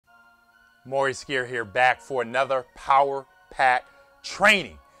Maurice here back for another Power Pack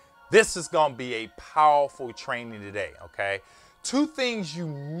training. This is going to be a powerful training today, okay? 2 things you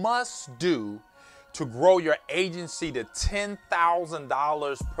must do to grow your agency to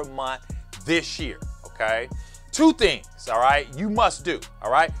 $10,000 per month this year, okay? 2 things, all right, you must do,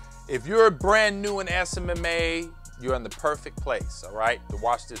 all right? If you're brand new in SMMA, you're in the perfect place, all right, to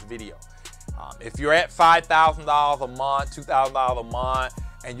watch this video. If you're at $5,000 a month, $2,000 a month,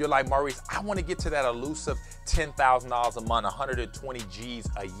 and you're like, Maurice, I want to get to that elusive $10,000 a month, 120 G's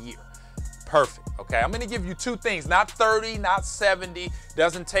a year. Perfect, okay? I'm going to give you 2 things, not 30, not 70,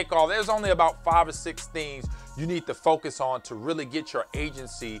 doesn't take all. There's only about 5 or 6 things you need to focus on to really get your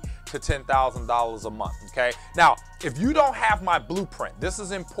agency to $10,000 a month, okay? Now, if you don't have my blueprint, this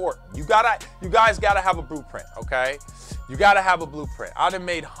is important. You guys gotta have a blueprint, okay? You gotta have a blueprint. I done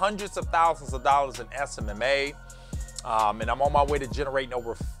made hundreds of thousands of dollars in SMMA, and I'm on my way to generating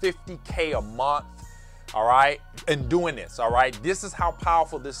over 50K a month, all right, and doing this, all right? This is how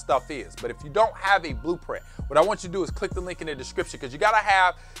powerful this stuff is. But if you don't have a blueprint, what I want you to do is click the link in the description, because you gotta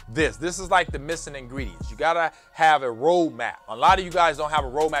have this. This is like the missing ingredients. You gotta have a roadmap. A lot of you guys don't have a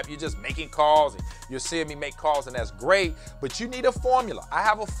roadmap. You're just making calls, and you're seeing me make calls, and that's great, but you need a formula. I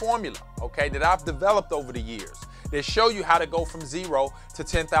have a formula, okay, that I've developed over the years. They show you how to go from 0 to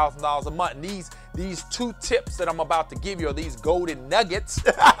 $10,000 a month. And these 2 tips that I'm about to give you, are these golden nuggets,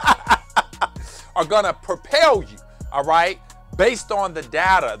 are gonna propel you, all right, based on the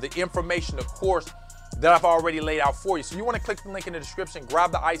data, the information, the course that I've already laid out for you. So you wanna click the link in the description,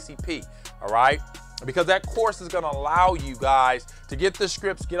 grab the ICP, all right? Because that course is gonna allow you guys to get the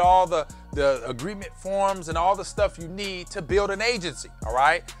scripts, get all the agreement forms and all the stuff you need to build an agency, all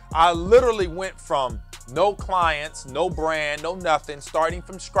right? I literally went from no clients, no brand, no nothing, starting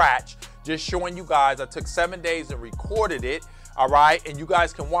from scratch, just showing you guys. I took 7 days and recorded it, all right? And you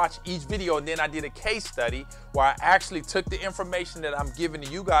guys can watch each video, and then I did a case study where I actually took the information that I'm giving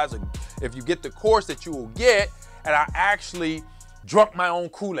to you guys, if you get the course that you will get, and I actually drunk my own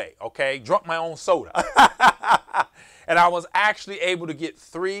Kool-Aid, okay? Drunk my own soda. And I was actually able to get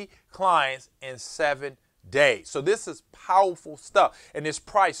 3 clients in 7 days. So this is powerful stuff, and it's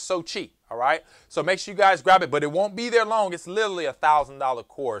priced so cheap, all right? So make sure you guys grab it, but it won't be there long. It's literally a $1,000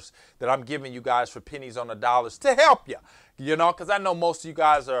 course that I'm giving you guys for pennies on the dollars to help you, you know, because I know most of you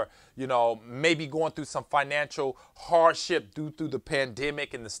guys are, you know, maybe going through some financial hardship due to the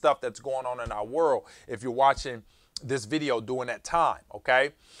pandemic and the stuff that's going on in our world if you're watching this video during that time,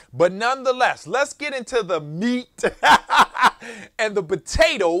 okay? But nonetheless, let's get into the meat and the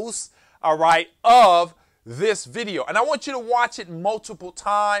potatoes, all right, of this video. And I want you to watch it multiple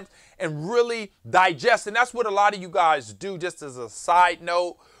times and really digest. And that's what a lot of you guys do. Just as a side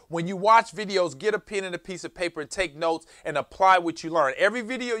note, when you watch videos, get a pen and a piece of paper and take notes and apply what you learn. Every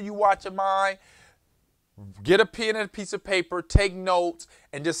video you watch of mine, get a pen and a piece of paper, take notes,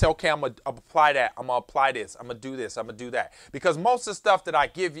 and just say, okay, I'm going to apply that. I'm going to apply this. I'm going to do this. I'm going to do that. Because most of the stuff that I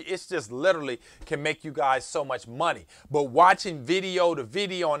give you, it's just literally can make you guys so much money. But watching video to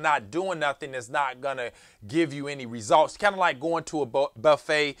video and not doing nothing is not going to give you any results. It's kind of like going to a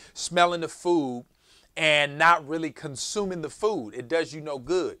buffet, smelling the food, and not really consuming the food. It does you no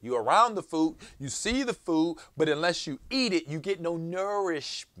good. You're around the food, you see the food, but unless you eat it, you get no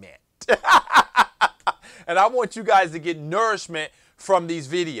nourishment. And I want you guys to get nourishment from these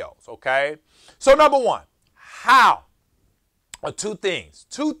videos, okay? So number 1, how? 2 things.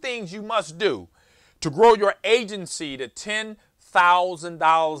 2 things you must do to grow your agency to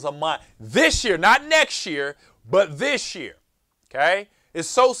 $10,000 a month this year, not next year, but this year, okay? It's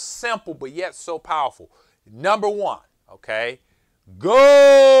so simple, but yet so powerful. Number 1, okay?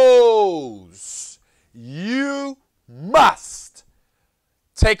 Goals. You must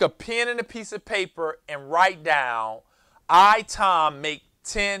take a pen and a piece of paper and write down, Tom, make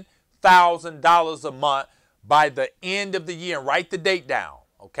 $10,000 a month by the end of the year, and write the date down,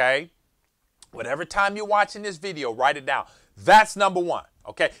 okay? Whatever time you're watching this video, write it down. That's number 1,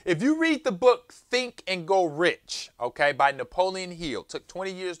 okay? If you read the book Think and Go Rich, okay, by Napoleon Hill, took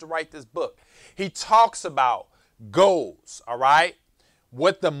 20 years to write this book. He talks about goals, all right?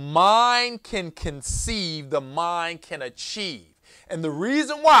 What the mind can conceive, the mind can achieve. And the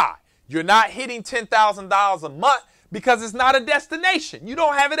reason why you're not hitting $10,000 a month, because it's not a destination. You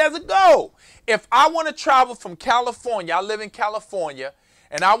don't have it as a goal. If I want to travel from California, I live in California,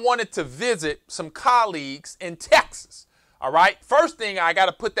 and I wanted to visit some colleagues in Texas, all right? First thing, I got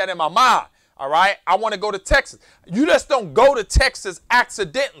to put that in my mind, all right? I want to go to Texas. You just don't go to Texas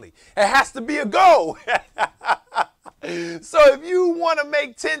accidentally. It has to be a goal. So if you want to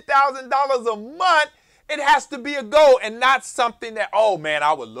make $10,000 a month, It has to be a goal and not something that, oh man,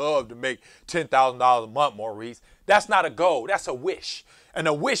 I would love to make $10,000 a month, Maurice. That's not a goal. That's a wish. And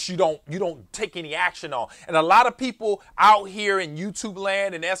a wish you don't take any action on. And a lot of people out here in YouTube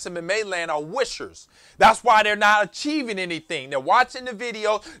land and SMMA land are wishers. That's why they're not achieving anything. They're watching the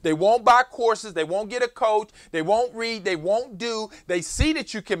videos. They won't buy courses. They won't get a coach. They won't read. They won't do. They see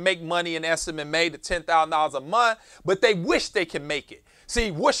that you can make money in SMMA to $10,000 a month, but they wish they can make it. See,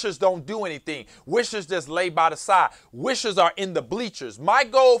 wishers don't do anything. Wishers just lay by the side. Wishers are in the bleachers. My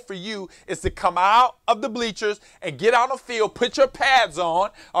goal for you is to come out of the bleachers and get on the field, put your pads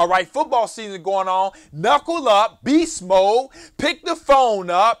on. All right, football season going on. Knuckle up, beast mode, pick the phone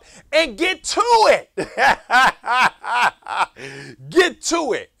up, and get to it. Get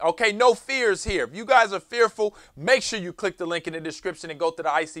to it. Okay, no fears here. If you guys are fearful, make sure you click the link in the description and go to the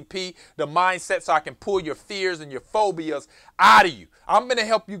ICP, the mindset, so I can pull your fears and your phobias out of you. I'm going to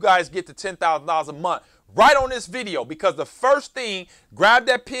help you guys get to $10,000 a month right on this video, because the first thing, grab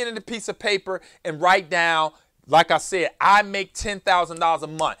that pen and a piece of paper and write down, like I said, I make $10,000 a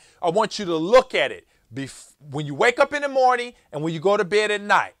month. I want you to look at it when you wake up in the morning and when you go to bed at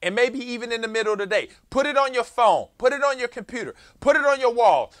night, and maybe even in the middle of the day. Put it on your phone, put it on your computer, put it on your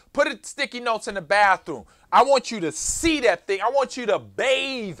wall, put it sticky notes in the bathroom. I want you to see that thing. I want you to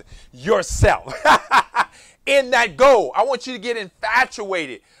bathe yourself in that goal. I want you to get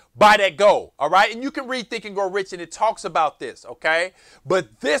infatuated by that goal, all right? And you can read Think and Grow Rich, and it talks about this, okay?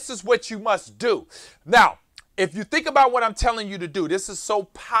 But this is what you must do. Now, if you think about what I'm telling you to do, this is so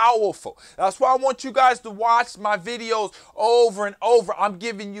powerful. That's why I want you guys to watch my videos over and over. I'm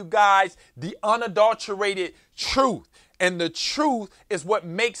giving you guys the unadulterated truth, and the truth is what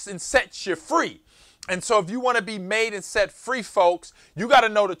makes and sets you free. And so if you want to be made and set free, folks, you got to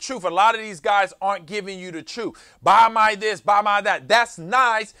know the truth. A lot of these guys aren't giving you the truth. Buy my this, buy my that. That's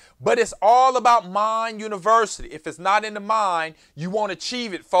nice, but it's all about Mind University. If it's not in the mind, you won't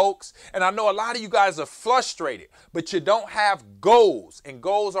achieve it, folks. And I know a lot of you guys are frustrated, but you don't have goals, and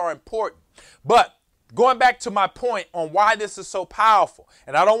goals are important. But going back to my point on why this is so powerful,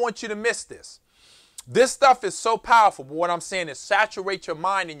 and I don't want you to miss this. This stuff is so powerful, but what I'm saying is saturate your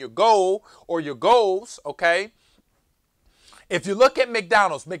mind in your goal or your goals, okay? If you look at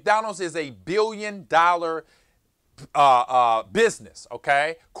McDonald's, McDonald's is a $1 billion business,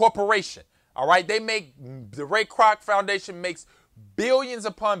 okay? Corporation, all right? They make, the Ray Kroc Foundation makes billions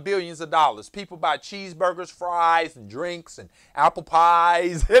upon billions of dollars. People buy cheeseburgers, fries, and drinks, and apple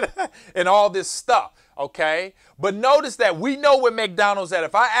pies, and all this stuff, okay? But notice that we know where McDonald's at.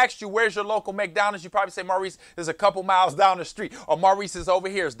 If I asked you, where's your local McDonald's, you probably say, Maurice, there's a couple miles down the street. Or Maurice is over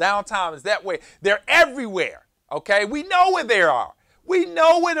here, it's downtown, it's that way. They're everywhere, okay? We know where they are. We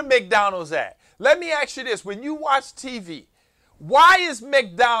know where the McDonald's at. Let me ask you this. When you watch TV, why is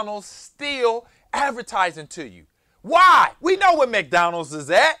McDonald's still advertising to you? Why? We know where McDonald's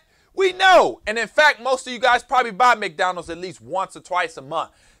is at. We know. And in fact, most of you guys probably buy McDonald's at least once or twice a month.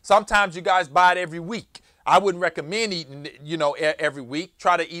 Sometimes you guys buy it every week. I wouldn't recommend eating, every week.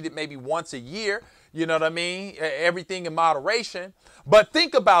 Try to eat it maybe once a year. You know what I mean? Everything in moderation. But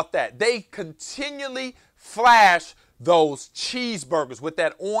think about that. They continually flash those cheeseburgers with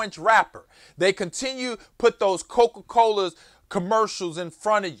that orange wrapper. They continue put those Coca-Cola's commercials in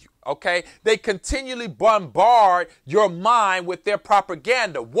front of you, okay? They continually bombard your mind with their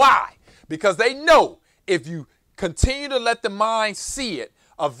propaganda. Why? Because they know if you continue to let the mind see it,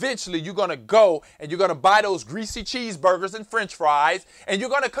 eventually you're going to go and you're going to buy those greasy cheeseburgers and french fries and you're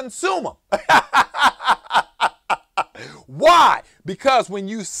going to consume them. Why? Because when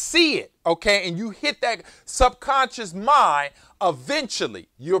you see it, okay, and you hit that subconscious mind, eventually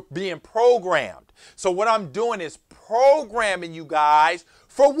you're being programmed. So what I'm doing is programming you guys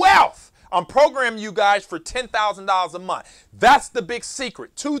for wealth. I'm programming you guys for $10,000 a month. That's the big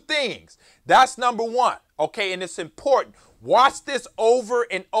secret. Two things. That's number one, okay, and it's important. Watch this over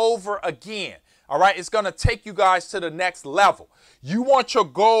and over again. All right, it's going to take you guys to the next level. You want your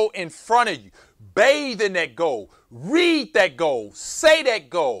goal in front of you. Bathe in that goal. Read that goal. Say that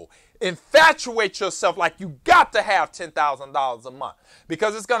goal. Infatuate yourself like you got to have $10,000 a month,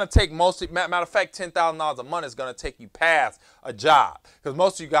 because it's going to take matter of fact, $10,000 a month is going to take you past a job, because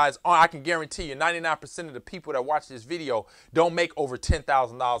most of you guys I can guarantee you 99% of the people that watch this video don't make over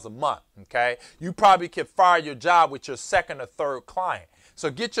 $10,000 a month. Okay. You probably could fire your job with your second or third client. So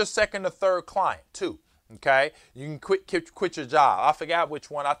get your second or third client too. Okay, you can quit your job. I forgot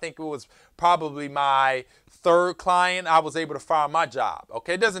which one. I think it was probably my third client. I was able to fire my job.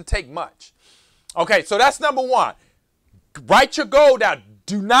 Okay, it doesn't take much. Okay, so that's number one. Write your goal down.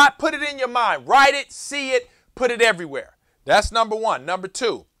 Do not put it in your mind. Write it, see it, put it everywhere. That's number one. Number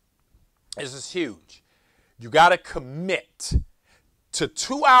two, this is huge. You got to commit to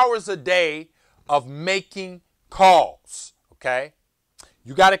 2 hours a day of making calls, okay?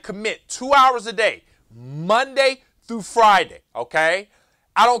 You got to commit 2 hours a day, Monday through Friday, okay?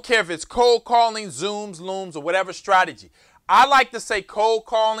 I don't care if it's cold calling, Zooms, Looms, or whatever strategy. I like to say cold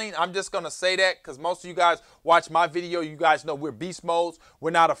calling. I'm just going to say that because most of you guys watch my video. You guys know we're beast modes.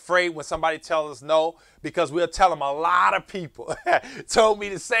 We're not afraid when somebody tells us no because we'll tell them a lot of people told me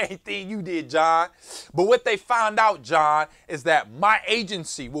the same thing you did, John. But what they found out, John, is that my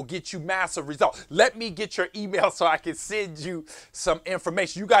agency will get you massive results. Let me get your email so I can send you some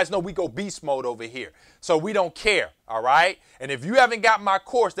information. You guys know we go beast mode over here. So we don't care, all right? And if you haven't got my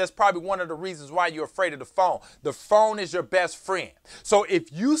course, that's probably one of the reasons why you're afraid of the phone. The phone is your best friend. So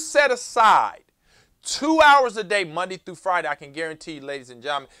if you set aside 2 hours a day, Monday through Friday, I can guarantee you, ladies and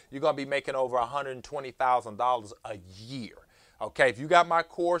gentlemen, you're going to be making over $120,000 a year. Okay, if you got my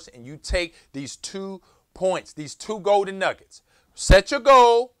course and you take these 2 points, these 2 golden nuggets, set your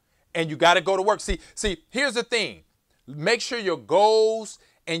goal and you got to go to work. See, here's the thing. Make sure your goals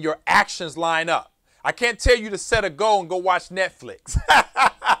and your actions line up. I can't tell you to set a goal and go watch Netflix.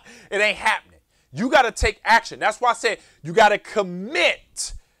 It ain't happening. You got to take action. That's why I said you got to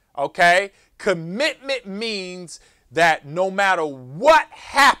commit, okay? Commitment means that no matter what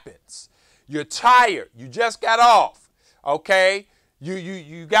happens, you're tired, you just got off, okay?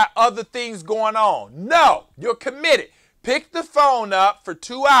 You got other things going on. No, you're committed. Pick the phone up for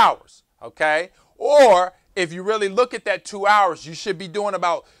 2 hours, okay? Or if you really look at that 2 hours, you should be doing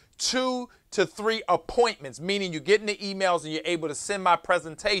about 2 to 3 appointments, meaning you're getting the emails and you're able to send my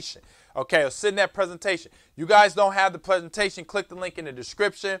presentation. Okay, or send that presentation. You guys don't have the presentation, click the link in the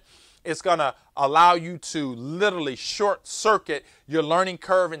description. It's going to allow you to literally short circuit your learning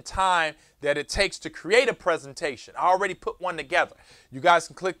curve and time that it takes to create a presentation. I already put one together. You guys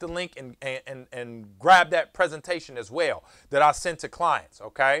can click the link and grab that presentation as well that I sent to clients,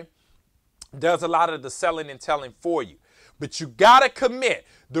 okay? Does a lot of the selling and telling for you. But you got to commit.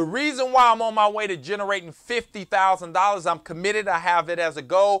 The reason why I'm on my way to generating $50,000, I'm committed. I have it as a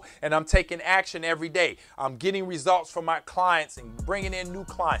goal, and I'm taking action every day. I'm getting results from my clients and bringing in new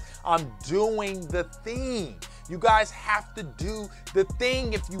clients. I'm doing the thing. You guys have to do the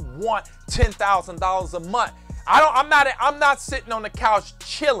thing if you want $10,000 a month. I'm not sitting on the couch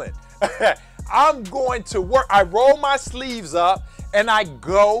chilling. I'm going to work. I roll my sleeves up and I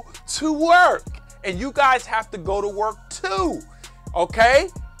go to work. And you guys have to go to work too, okay?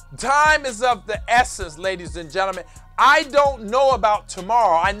 Time is of the essence, ladies and gentlemen. I don't know about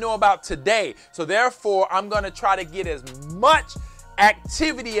tomorrow. I know about today. So therefore, I'm going to try to get as much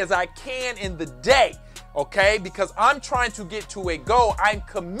activity as I can in the day, okay? Because I'm trying to get to a goal. I'm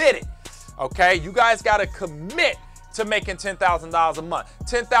committed, okay? You guys got to commit to making $10,000 a month.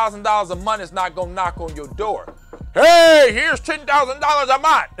 $10,000 a month is not going to knock on your door. Hey, here's $10,000 a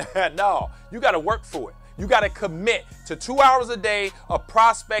month. No, you got to work for it. You got to commit to 2 hours a day of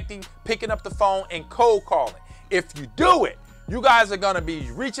prospecting, picking up the phone, and cold calling. If you do it, you guys are going to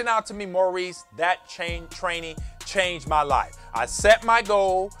be reaching out to me, Maurice. That training changed my life. I set my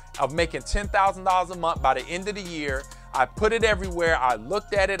goal of making $10,000 a month by the end of the year. I put it everywhere. I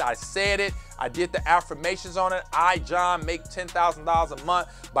looked at it. I said it. I did the affirmations on it. I, John, make $10,000 a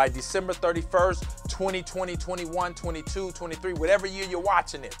month by December 31st, 2020, 21, 22, 23, whatever year you're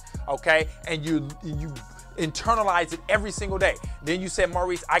watching it, okay? And you internalize it every single day. Then you said,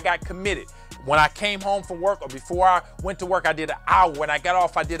 Maurice, I got committed. When I came home from work or before I went to work, I did an hour. When I got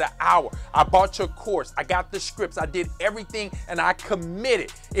off, I did an hour. I bought your course. I got the scripts. I did everything and I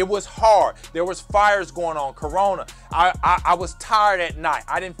committed. It was hard. There was fires going on, Corona. I was tired at night.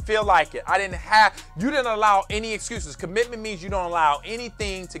 I didn't feel like it. You didn't allow any excuses. Commitment means you don't allow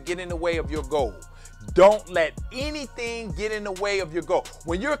anything to get in the way of your goal. Don't let anything get in the way of your goal.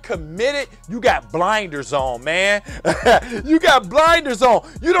 When you're committed, you got blinders on, man. You got blinders on.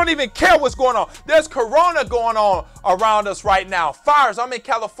 You don't even care what's going on. There's Corona going on around us right now. Fires. I'm in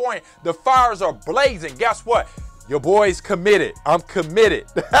California. The fires are blazing. Guess what? Your boy's committed. I'm committed.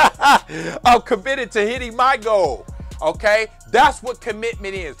 I'm committed to hitting my goal. Okay? That's what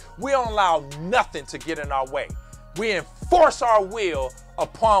commitment is. We don't allow nothing to get in our way. We enforce our will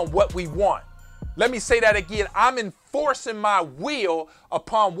upon what we want. Let me say that again. I'm enforcing my will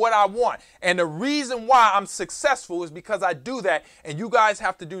upon what I want. And the reason why I'm successful is because I do that. And you guys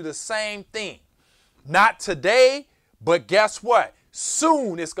have to do the same thing. Not today, but guess what?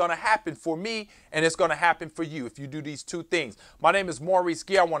 Soon it's going to happen for me and it's going to happen for you if you do these 2 things. My name is Maurice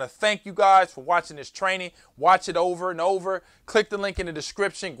Gear. I want to thank you guys for watching this training. Watch it over and over. Click the link in the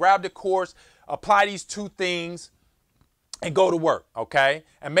description. Grab the course. Apply these 2 things. and go to work, okay?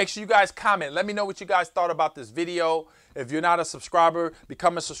 And make sure you guys comment. Let me know what you guys thought about this video. If you're not a subscriber,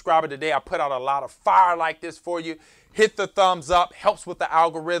 become a subscriber today. I put out a lot of fire like this for you. Hit the thumbs up. Helps with the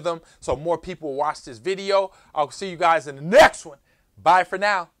algorithm so more people will watch this video. I'll see you guys in the next one. Bye for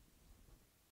now.